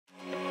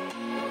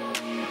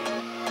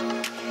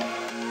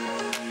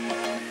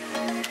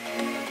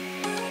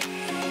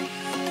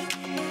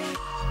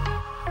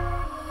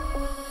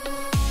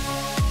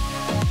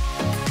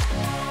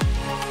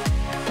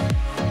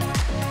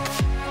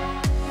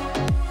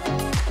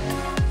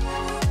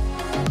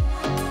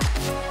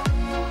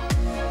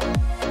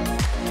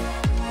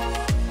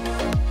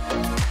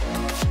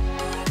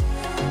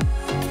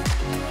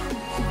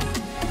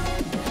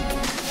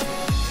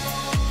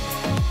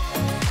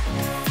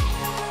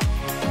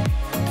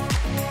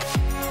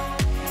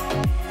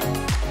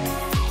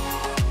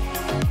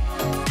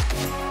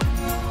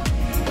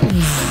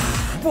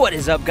What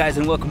is up, guys,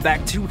 and welcome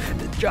back to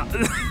the John.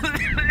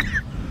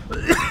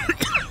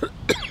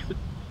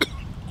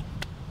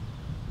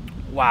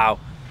 Wow,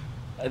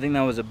 I think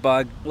that was a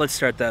bug. Let's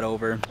start that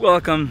over.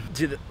 Welcome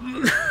to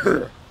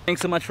the.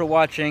 Thanks so much for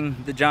watching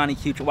the Johnny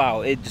Q.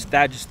 Wow,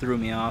 that just threw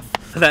me off.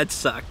 That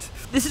sucked.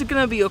 This is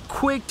gonna be a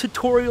quick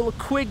tutorial, a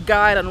quick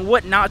guide on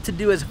what not to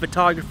do as a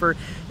photographer.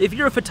 If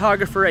you're a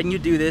photographer and you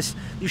do this,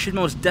 you should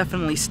most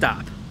definitely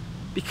stop,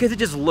 because it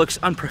just looks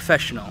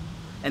unprofessional,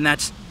 and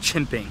that's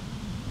chimping.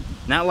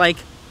 Not like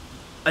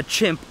a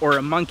chimp or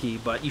a monkey,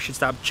 but you should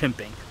stop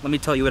chimping. Let me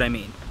tell you what I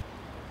mean.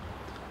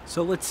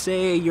 So let's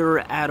say you're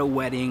at a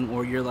wedding,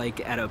 or you're like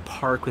at a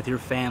park with your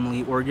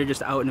family, or you're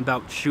just out and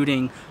about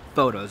shooting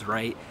photos,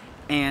 right?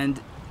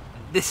 And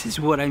this is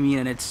what I mean,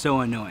 and it's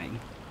so annoying.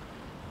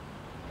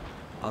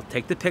 I'll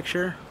take the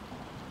picture,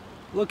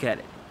 look at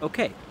it.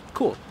 Okay,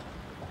 cool.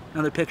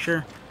 Another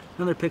picture,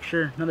 another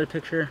picture, another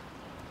picture,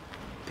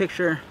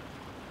 picture,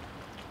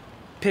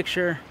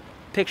 picture,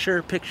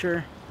 picture,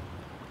 picture.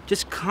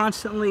 Just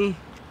constantly,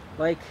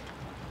 like,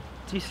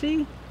 do you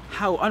see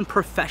how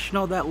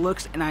unprofessional that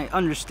looks? And I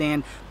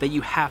understand that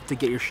you have to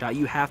get your shot.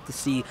 You have to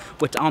see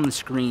what's on the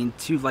screen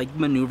to like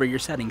maneuver your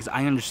settings.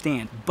 I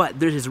understand. But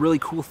there's this really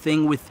cool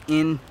thing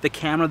within the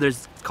camera.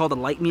 It's called a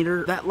light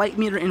meter. That light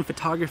meter in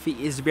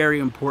photography is very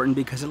important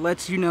because it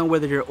lets you know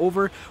whether you're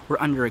over or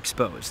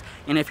underexposed.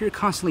 And if you're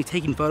constantly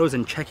taking photos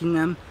and checking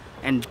them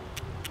and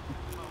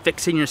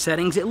fixing your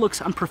settings, it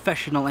looks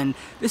unprofessional. And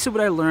this is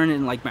what I learned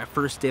in like my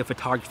first day of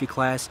photography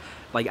class,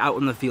 like out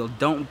in the field.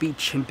 Don't be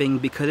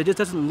chimping, because it just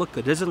doesn't look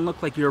good. It doesn't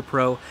look like you're a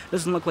pro. It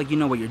doesn't look like you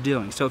know what you're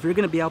doing. So if you're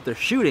going to be out there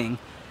shooting,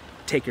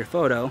 take your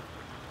photo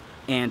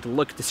and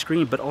look at the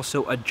screen, but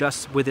also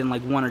adjust within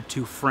like 1 or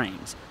 2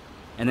 frames.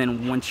 And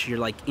then once you're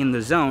like in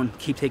the zone,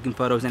 keep taking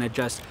photos and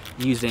adjust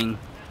using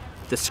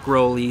the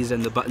scrollies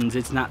and the buttons.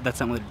 That's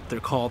not what they're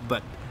called,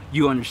 but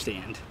you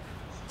understand.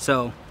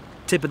 So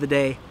tip of the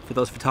day for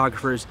those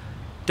photographers: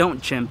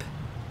 don't chimp.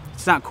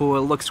 It's not cool,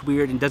 it looks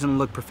weird and doesn't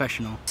look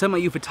professional. Some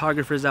of you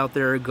photographers out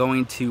there are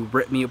going to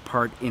rip me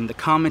apart in the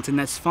comments, and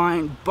that's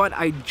fine, but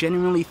I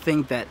genuinely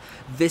think that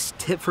this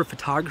tip for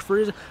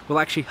photographers will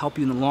actually help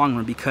you in the long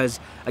run, because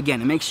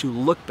again, it makes you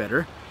look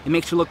better. It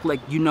makes you look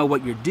like you know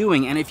what you're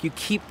doing, and if you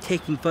keep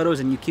taking photos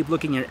and you keep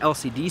looking at your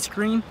LCD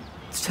screen,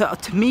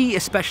 to me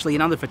especially,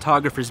 and other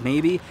photographers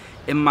maybe,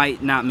 it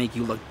might not make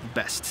you look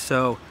best.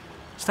 So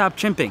stop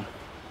chimping.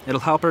 It'll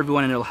help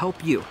everyone, and it'll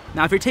help you.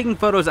 Now, if you're taking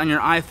photos on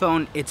your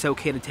iPhone, it's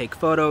okay to take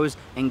photos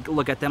and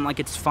look at them, like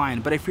it's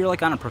fine. But if you're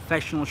like on a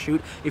professional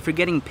shoot, if you're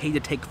getting paid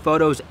to take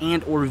photos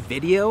and or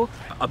video,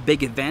 a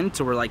big event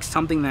or like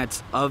something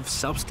that's of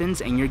substance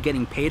and you're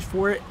getting paid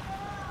for it,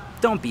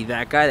 don't be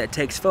that guy that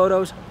takes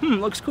photos.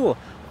 Looks cool.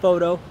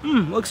 Photo,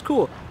 looks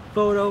cool.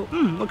 Photo,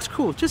 looks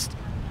cool. Just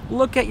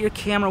look at your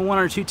camera 1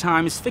 or 2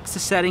 times, fix the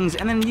settings,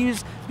 and then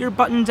use your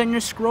buttons and your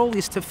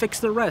scrollies to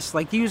fix the rest.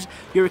 Like, use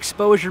your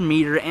exposure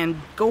meter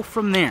and go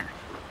from there.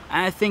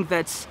 And I think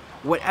that's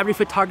what every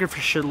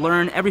photographer should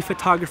learn, every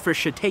photographer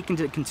should take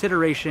into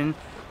consideration,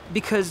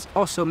 because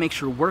also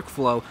makes your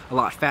workflow a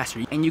lot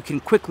faster, and you can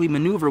quickly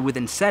maneuver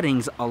within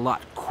settings a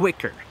lot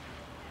quicker.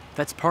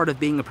 That's part of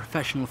being a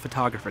professional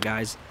photographer,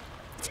 guys.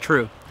 It's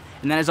true.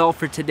 And that is all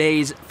for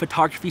today's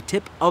photography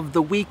tip of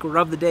the week, or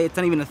of the day. It's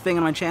not even a thing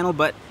on my channel,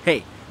 but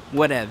hey,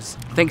 whatevs.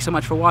 Thanks so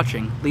much for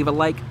watching. Leave a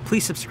like,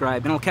 please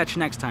subscribe, and I'll catch you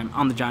next time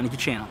on the Johnny Q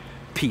channel.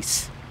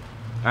 Peace.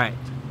 Alright.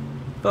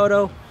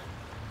 Photo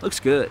looks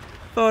good.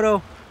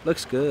 Photo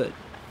looks good.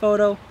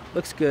 Photo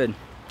looks good.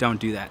 Don't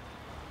do that.